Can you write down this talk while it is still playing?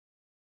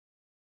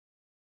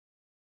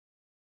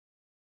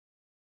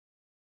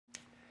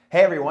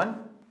Hey everyone,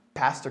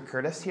 Pastor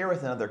Curtis here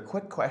with another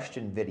quick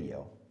question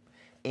video.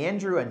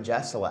 Andrew and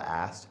Jessela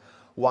asked,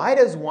 why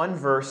does one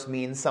verse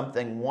mean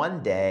something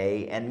one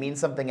day and mean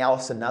something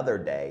else another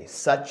day,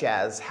 such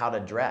as how to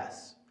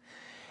dress?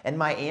 And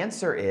my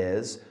answer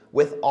is,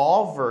 with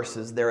all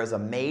verses there is a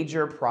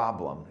major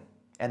problem.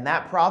 And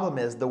that problem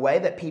is the way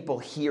that people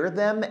hear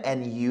them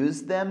and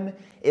use them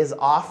is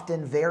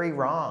often very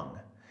wrong.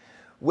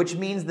 Which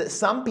means that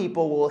some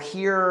people will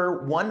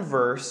hear one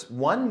verse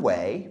one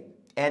way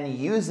and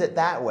use it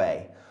that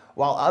way,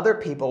 while other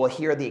people will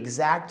hear the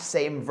exact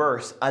same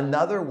verse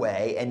another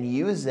way and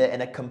use it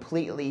in a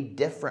completely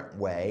different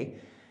way.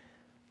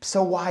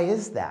 So why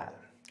is that?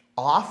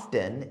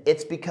 Often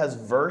it's because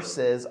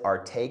verses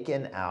are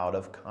taken out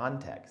of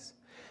context.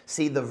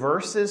 See, the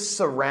verses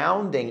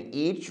surrounding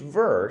each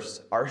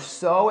verse are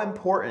so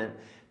important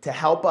to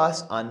help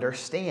us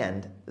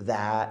understand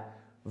that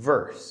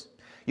verse.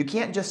 You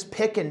can't just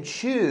pick and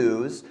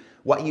choose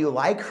what you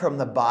like from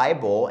the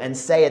Bible and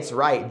say it's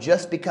right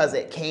just because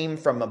it came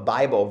from a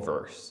Bible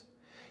verse.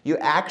 You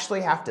actually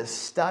have to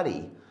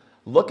study.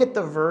 Look at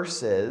the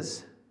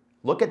verses,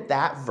 look at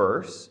that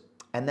verse,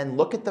 and then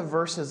look at the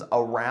verses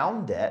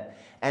around it,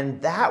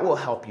 and that will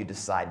help you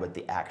decide what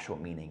the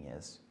actual meaning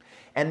is.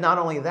 And not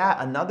only that,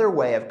 another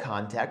way of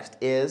context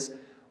is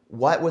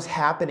what was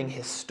happening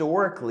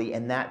historically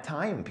in that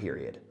time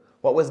period.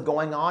 What was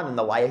going on in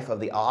the life of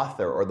the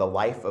author or the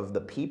life of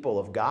the people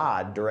of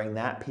God during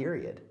that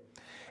period.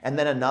 And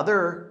then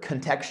another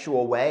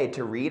contextual way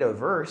to read a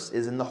verse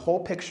is in the whole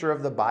picture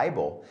of the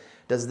Bible.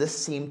 Does this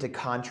seem to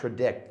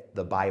contradict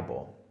the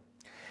Bible?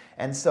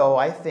 And so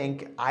I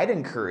think I'd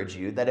encourage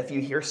you that if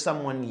you hear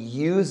someone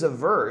use a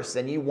verse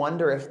and you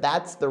wonder if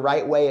that's the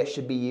right way it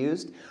should be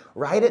used,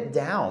 write it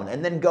down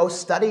and then go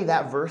study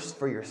that verse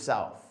for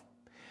yourself.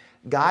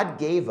 God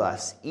gave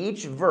us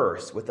each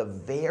verse with a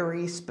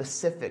very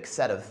specific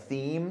set of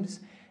themes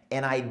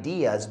and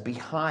ideas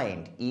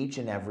behind each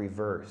and every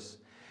verse.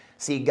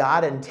 See,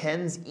 God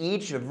intends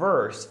each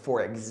verse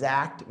for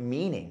exact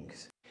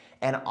meanings.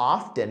 And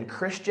often,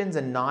 Christians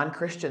and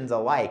non-Christians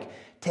alike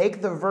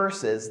take the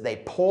verses,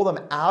 they pull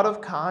them out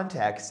of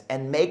context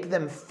and make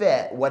them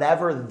fit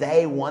whatever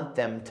they want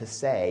them to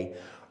say,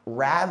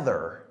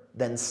 rather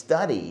than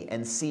study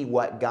and see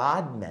what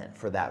God meant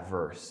for that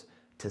verse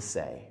to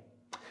say.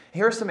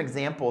 Here are some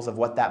examples of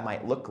what that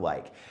might look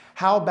like.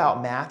 How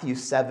about Matthew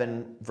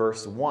 7,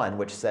 verse 1,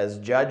 which says,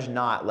 "Judge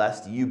not,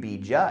 lest you be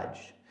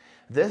judged."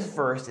 This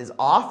verse is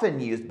often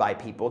used by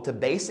people to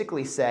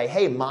basically say,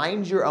 hey,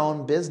 mind your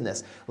own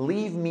business.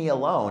 Leave me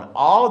alone.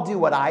 I'll do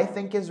what I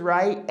think is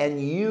right,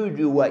 and you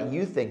do what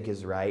you think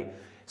is right.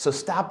 So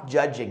stop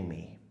judging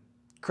me.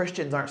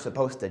 Christians aren't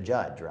supposed to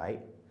judge,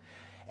 right?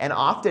 And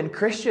often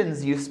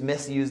Christians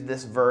misuse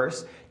this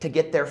verse to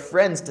get their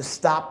friends to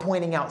stop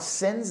pointing out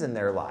sins in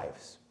their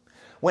lives.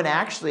 When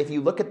actually, if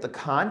you look at the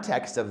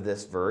context of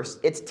this verse,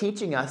 it's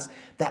teaching us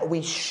that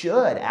we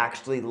should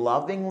actually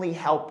lovingly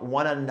help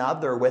one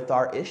another with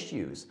our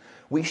issues.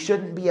 We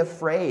shouldn't be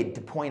afraid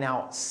to point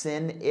out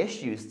sin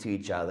issues to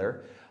each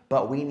other,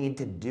 but we need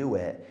to do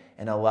it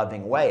in a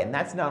loving way. And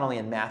that's not only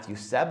in Matthew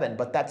 7,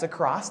 but that's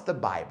across the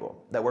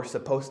Bible, that we're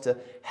supposed to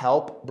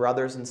help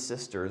brothers and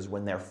sisters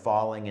when they're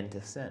falling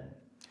into sin.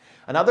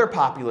 Another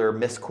popular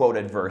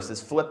misquoted verse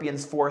is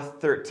Philippians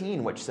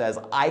 4:13, which says,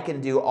 I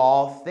can do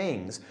all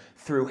things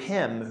through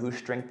him who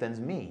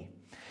strengthens me.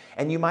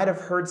 And you might have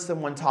heard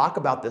someone talk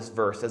about this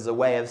verse as a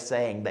way of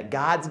saying that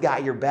God's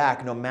got your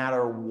back no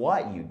matter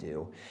what you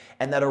do,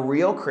 and that a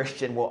real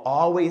Christian will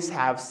always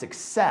have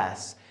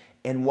success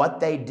in what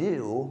they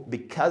do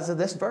because of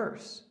this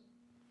verse.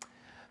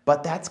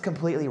 But that's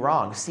completely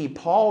wrong. See,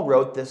 Paul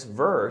wrote this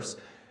verse,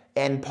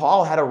 and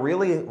Paul had a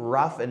really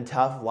rough and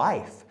tough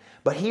life.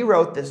 But he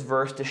wrote this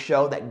verse to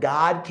show that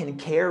God can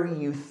carry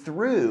you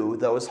through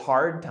those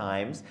hard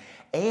times,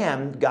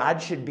 and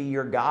God should be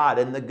your God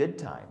in the good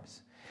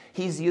times.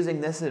 He's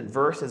using this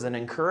verse as an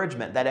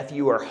encouragement that if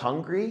you are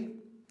hungry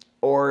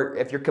or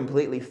if you're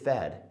completely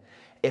fed,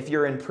 if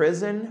you're in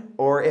prison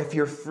or if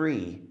you're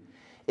free,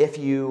 if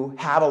you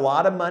have a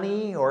lot of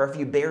money or if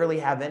you barely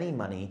have any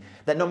money,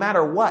 that no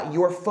matter what,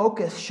 your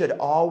focus should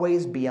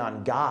always be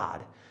on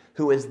God,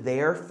 who is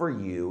there for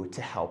you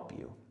to help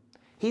you.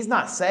 He's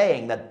not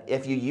saying that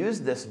if you use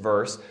this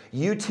verse,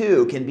 you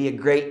too can be a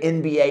great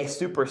NBA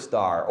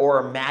superstar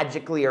or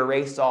magically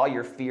erase all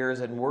your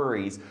fears and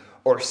worries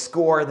or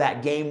score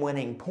that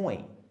game-winning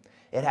point.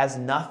 It has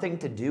nothing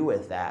to do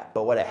with that,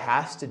 but what it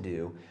has to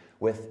do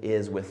with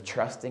is with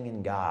trusting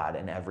in God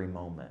in every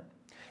moment.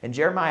 In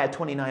Jeremiah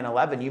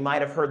 29:11, you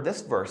might have heard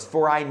this verse,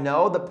 "For I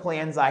know the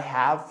plans I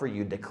have for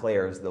you,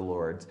 declares the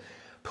Lord.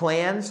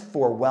 Plans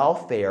for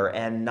welfare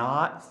and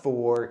not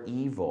for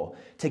evil,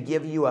 to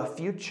give you a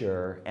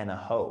future and a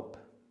hope."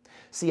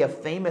 See, a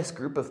famous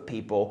group of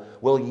people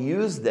will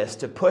use this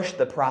to push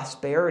the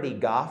prosperity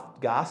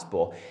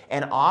gospel.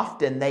 And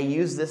often they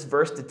use this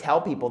verse to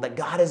tell people that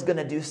God is going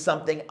to do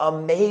something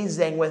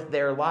amazing with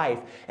their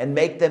life and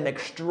make them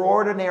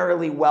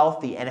extraordinarily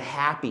wealthy and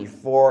happy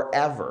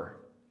forever.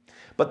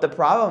 But the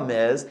problem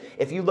is,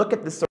 if you look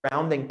at the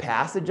surrounding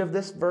passage of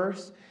this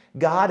verse,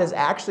 God is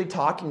actually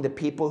talking to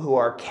people who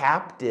are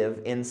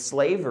captive in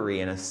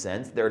slavery in a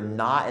sense. They're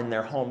not in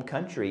their home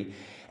country.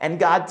 And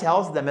God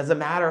tells them, as a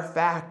matter of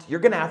fact, you're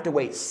going to have to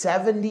wait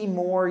 70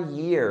 more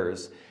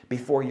years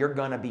before you're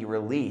going to be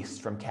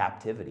released from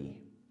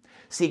captivity.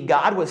 See,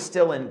 God was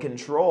still in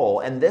control,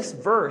 and this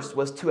verse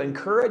was to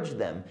encourage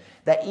them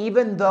that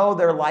even though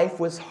their life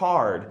was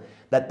hard,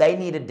 that they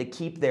needed to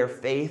keep their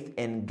faith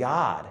in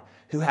God,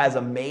 who has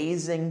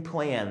amazing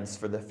plans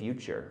for the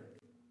future,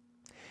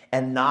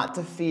 and not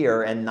to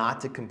fear and not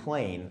to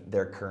complain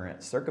their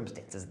current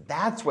circumstances.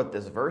 That's what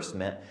this verse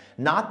meant.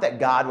 Not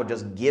that God would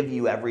just give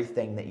you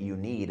everything that you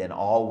need and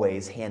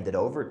always hand it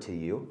over to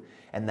you,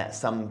 and that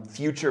some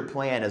future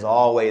plan is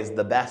always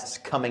the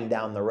best coming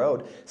down the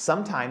road.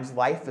 Sometimes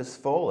life is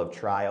full of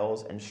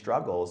trials and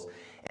struggles.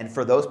 And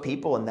for those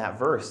people in that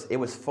verse, it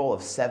was full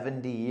of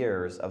 70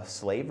 years of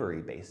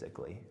slavery,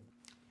 basically.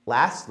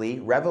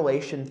 Lastly,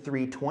 Revelation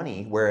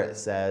 3:20, where it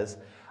says,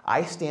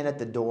 I stand at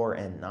the door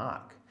and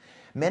knock.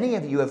 Many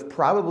of you have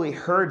probably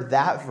heard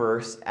that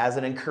verse as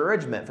an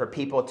encouragement for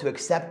people to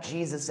accept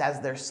Jesus as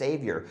their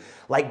Savior.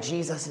 Like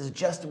Jesus is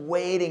just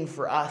waiting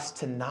for us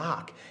to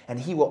knock, and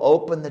He will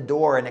open the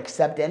door and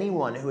accept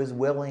anyone who is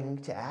willing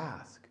to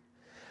ask.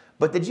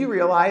 But did you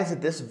realize that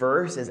this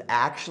verse is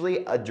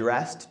actually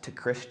addressed to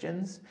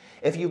Christians?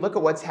 If you look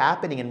at what's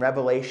happening in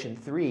Revelation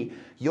 3,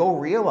 you'll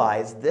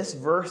realize this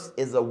verse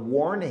is a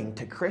warning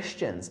to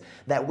Christians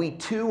that we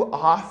too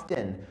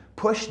often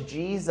push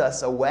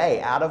Jesus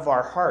away out of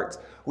our hearts.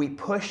 We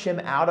push Him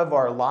out of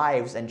our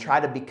lives and try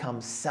to become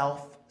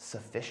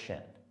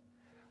self-sufficient.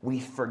 We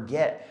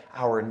forget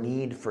our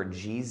need for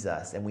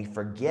Jesus, and we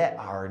forget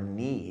our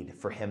need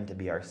for Him to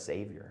be our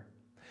Savior.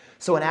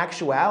 So in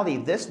actuality,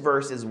 this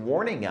verse is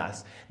warning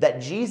us that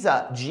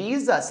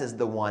Jesus is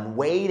the one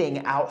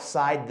waiting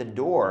outside the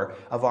door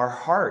of our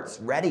hearts,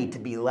 ready to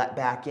be let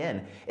back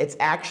in. It's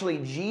actually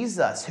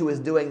Jesus who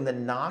is doing the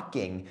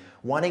knocking,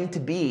 wanting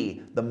to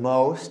be the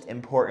most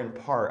important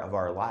part of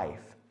our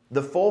life.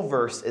 The full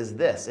verse is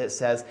this. It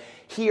says,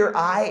 "Here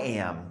I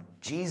am."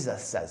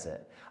 Jesus says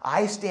it.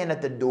 "I stand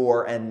at the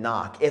door and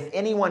knock. If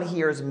anyone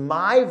hears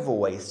my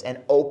voice and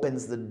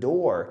opens the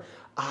door,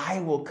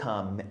 I will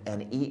come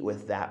and eat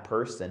with that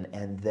person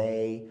and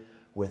they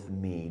with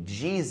me."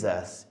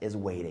 Jesus is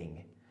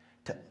waiting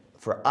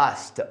for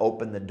us to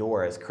open the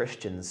door as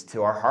Christians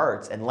to our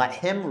hearts and let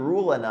Him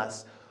rule in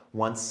us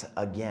once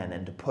again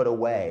and to put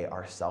away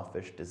our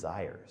selfish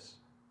desires.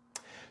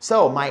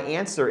 So my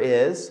answer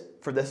is,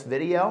 for this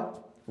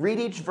video, read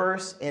each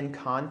verse in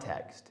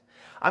context.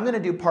 I'm going to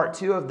do part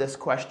 2 of this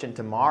question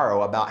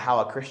tomorrow about how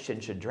a Christian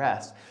should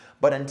dress.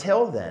 But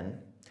until then,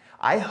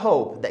 I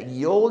hope that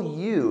you'll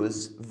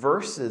use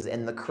verses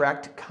in the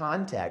correct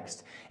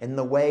context in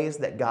the ways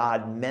that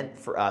God meant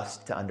for us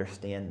to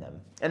understand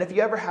them. And if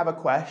you ever have a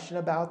question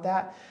about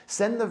that,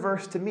 send the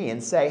verse to me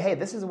and say, hey,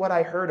 this is what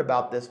I heard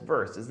about this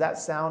verse. Does that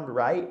sound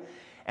right?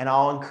 And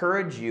I'll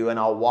encourage you and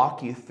I'll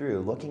walk you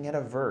through looking at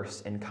a verse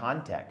in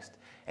context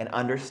and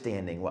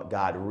understanding what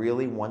God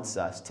really wants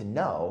us to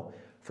know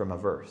from a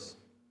verse.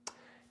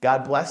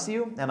 God bless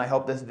you, and I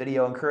hope this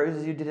video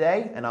encourages you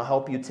today, and I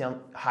hope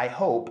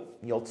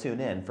you'll tune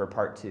in for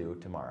part 2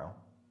 tomorrow.